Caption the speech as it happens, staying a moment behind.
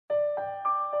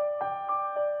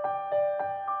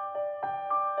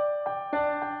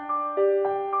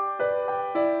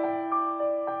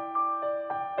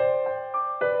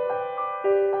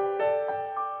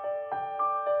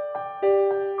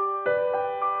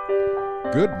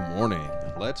Good morning.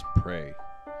 Let's pray.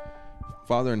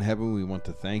 Father in heaven, we want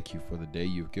to thank you for the day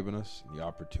you've given us and the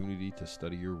opportunity to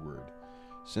study your word.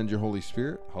 Send your Holy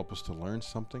Spirit, help us to learn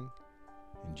something.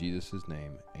 In Jesus'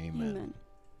 name, amen.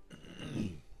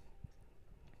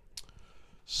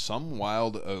 Sow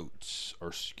wild oats,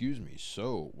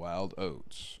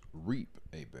 reap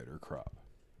a better crop.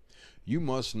 You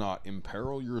must not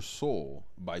imperil your soul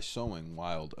by sowing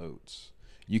wild oats.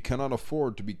 You cannot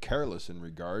afford to be careless in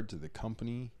regard to the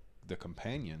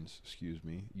companions,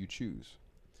 you choose.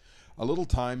 A little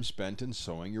time spent in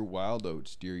sowing your wild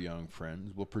oats, dear young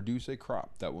friends, will produce a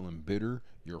crop that will embitter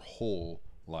your whole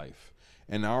life.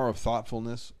 An hour of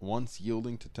thoughtfulness, once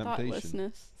yielding to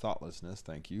temptation, thoughtlessness,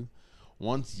 thank you,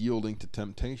 once yielding to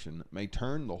temptation, may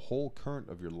turn the whole current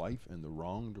of your life in the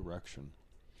wrong direction.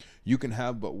 You can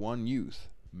have but one youth.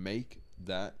 Make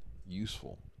that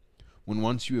useful. When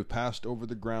once you have passed over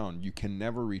the ground, you can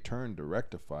never return to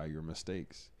rectify your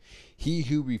mistakes. He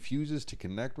who refuses to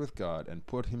connect with God and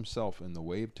put himself in the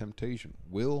way of temptation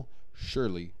will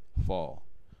surely fall.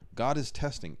 God is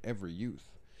testing every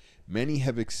youth. Many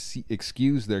have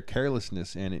excused their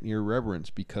carelessness and irreverence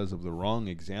because of the wrong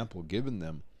example given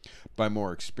them by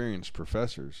more experienced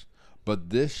professors.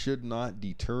 But this should not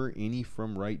deter any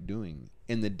from right doing.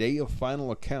 In the day of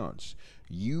final accounts,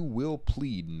 you will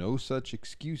plead no such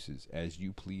excuses as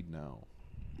you plead now.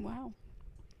 Wow.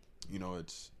 You know,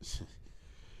 it's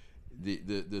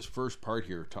this first part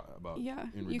here about in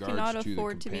regards you cannot to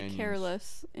afford the to be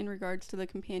careless in regards to the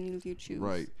companions you choose.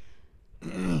 Right.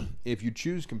 If you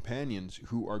choose companions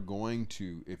who are going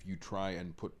to, if you try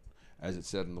and put, as it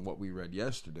said in what we read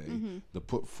yesterday, the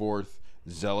put forth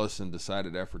zealous and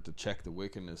decided effort to check the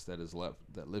wickedness that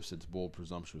lifts its bold,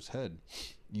 presumptuous head,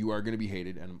 you are going to be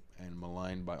hated and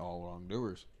maligned by all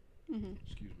wrongdoers.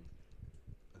 Excuse me.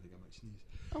 I think I might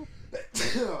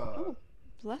sneeze. Oh,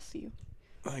 bless you.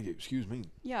 Thank you. Excuse me.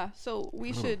 Yeah, so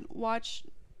we should watch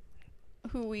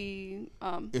who we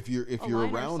if you're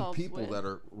around people with. that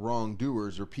are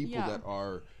wrongdoers or people that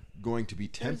are going to be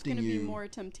tempting you. There's going to be more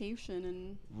temptation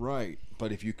and right.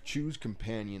 But if you choose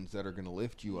companions that are going to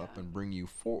lift you up and bring you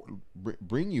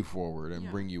forward and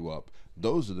bring you up,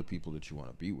 those are the people that you want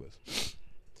to be with.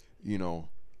 You know,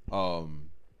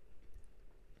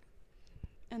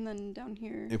 and then down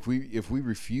here, if we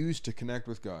refuse to connect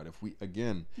with God,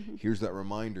 here's that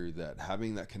reminder that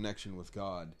having that connection with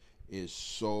God is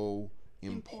so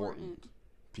important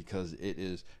because it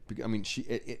is. I mean,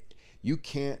 you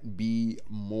can't be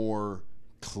more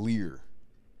clear.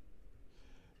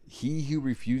 He who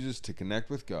refuses to connect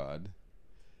with God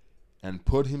and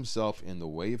put himself in the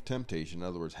way of temptation, in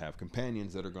other words, have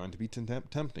companions that are going to be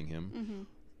tempting him,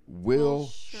 will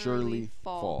surely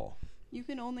fall. You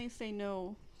can only say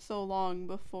no so long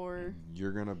before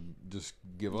you're going to just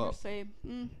give up. Say,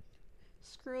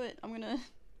 screw it, I'm going to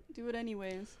do it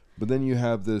anyways. But then you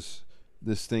have this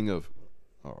thing of,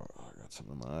 oh, I got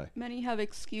something in my eye. Many have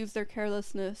excused their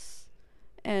carelessness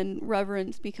and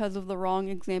reverence because of the wrong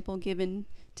example given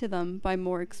to them by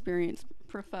more experienced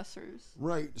professors.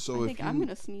 Right. So I'm going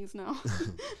to sneeze now.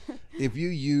 If you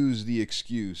use the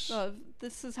excuse.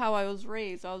 This is how I was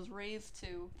raised. I was raised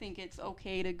to think it's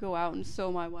okay to go out and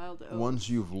sow my wild oats. Once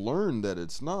you've learned that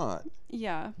it's not.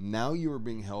 Yeah. Now you are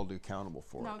being held accountable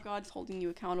for it. Now God's holding you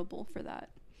accountable for that.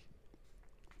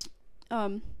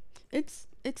 It's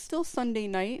still Sunday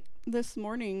night. This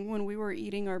morning when we were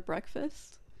eating our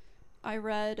breakfast, I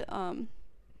read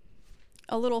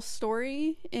a little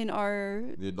story in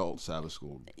the adult Sabbath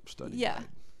school study. Yeah. Guide.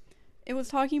 It was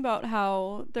talking about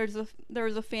how there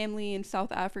was a family in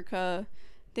South Africa.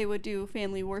 They would do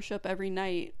family worship every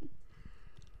night.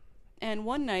 And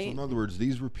one night... So in other words,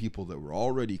 these were people that were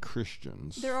already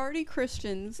Christians. They're already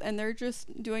Christians, and they're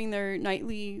just doing their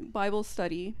nightly Bible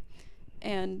study.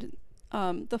 And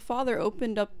the father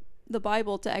opened up the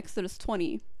Bible to Exodus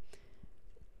 20.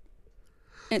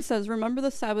 It says, "Remember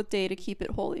the Sabbath day to keep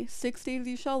it holy. 6 days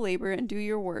you shall labor and do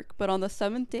your work, but on the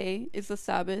seventh day is the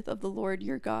Sabbath of the Lord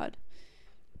your God.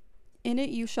 In it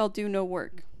you shall do no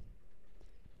work."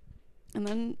 And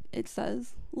then it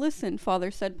says, "Listen," father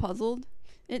said, puzzled.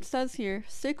 "It says here,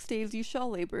 6 days you shall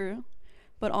labor,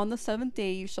 but on the seventh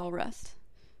day you shall rest."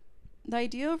 The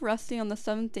idea of resting on the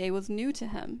seventh day was new to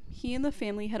him. He and the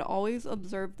family had always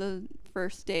observed the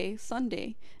first day,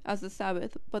 Sunday, as the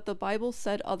Sabbath, but the Bible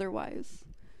said otherwise.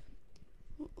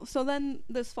 So then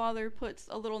this father puts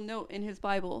a little note in his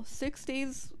Bible. 6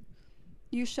 days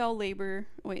you shall labor.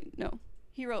 Wait, no.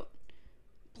 He wrote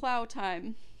plow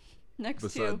time next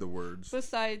beside the words.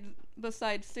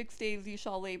 Beside 6 days you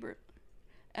shall labor.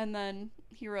 And then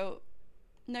he wrote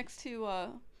next to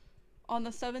On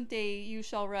the seventh day you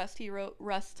shall rest. He wrote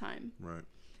rest time. Right.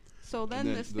 So then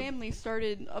then this family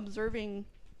started observing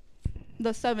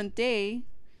the seventh day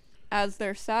as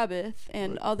their Sabbath,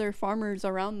 and Right. other farmers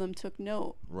around them took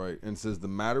note. Right. And it says the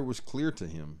matter was clear to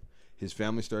him. His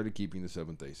family started keeping the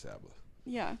seventh-day Sabbath.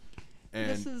 Yeah. And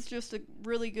This is just a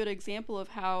really good example of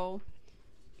how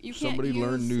you can't somebody use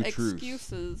learned new truths.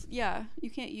 excuses. Yeah, you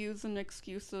can't use an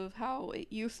excuse of how it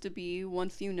used to be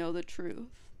once you know the truth.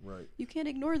 right. You can't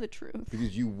ignore the truth.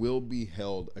 Because you will be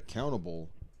held accountable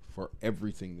for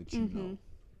everything that you know.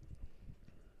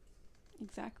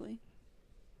 Exactly.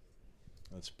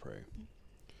 Let's pray.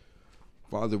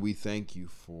 Father, we thank you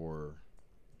for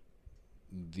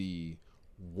the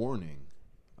warning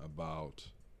about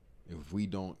if we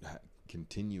don't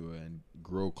continue and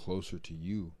grow closer to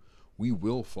you, we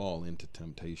will fall into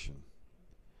temptation.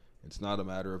 It's not a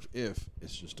matter of if,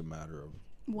 it's just a matter of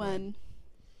When.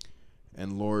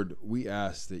 And Lord, we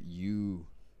ask that you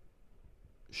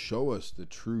show us the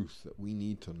truth that we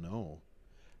need to know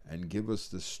and give us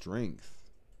the strength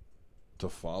to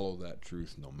follow that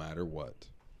truth no matter what.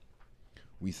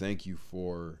 We thank you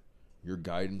for your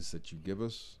guidance that you give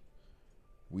us.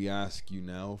 We ask you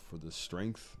now for the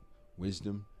strength,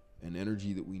 wisdom, and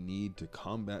energy that we need to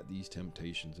combat these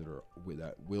temptations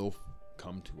that will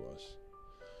come to us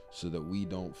so that we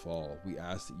don't fall. We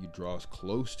ask that you draw us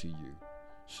close to you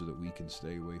so that we can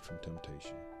stay away from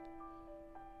temptation.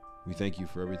 We thank you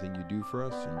for everything you do for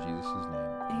us. In Jesus'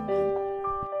 name, Amen.